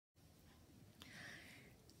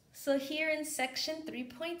So here in section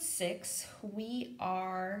 3.6, we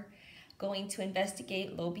are going to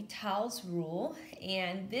investigate L'Hopital's rule,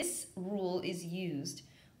 and this rule is used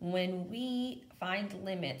when we find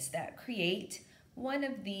limits that create one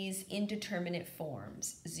of these indeterminate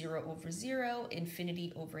forms: 0 over 0,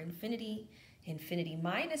 infinity over infinity, infinity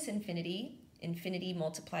minus infinity, infinity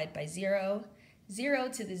multiplied by 0, 0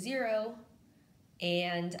 to the 0,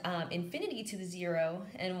 and infinity to the 0,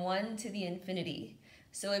 and 1 to the infinity.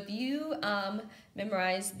 So if you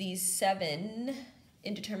memorize these 7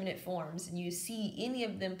 indeterminate forms and you see any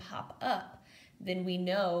of them pop up, then we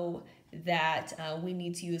know that we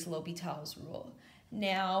need to use L'Hopital's rule.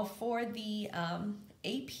 Now for the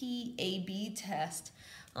AP/AB test,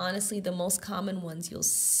 honestly the most common ones you'll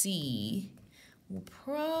see will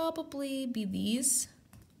probably be these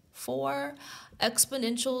 4.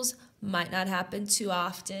 Exponentials might not happen too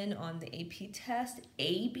often on the AP test,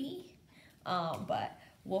 AB, but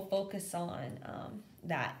we'll focus on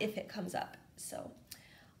that if it comes up so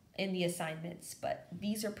in the assignments. But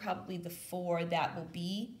these are probably the 4 that will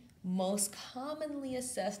be most commonly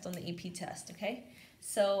assessed on the AP test, okay?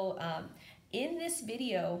 So in this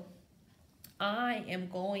video, I am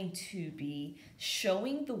going to be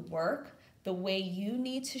showing the work the way you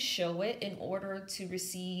need to show it in order to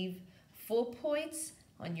receive full points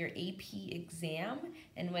on your AP exam.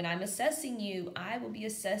 And when I'm assessing you, I will be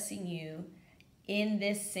assessing you in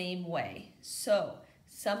this same way. So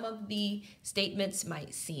some of the statements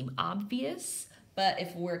might seem obvious, but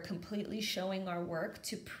if we're completely showing our work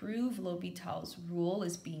to prove L'Hopital's rule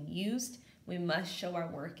is being used, we must show our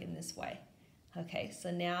work in this way. Okay,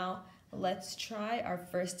 so now let's try our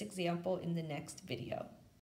first example in the next video.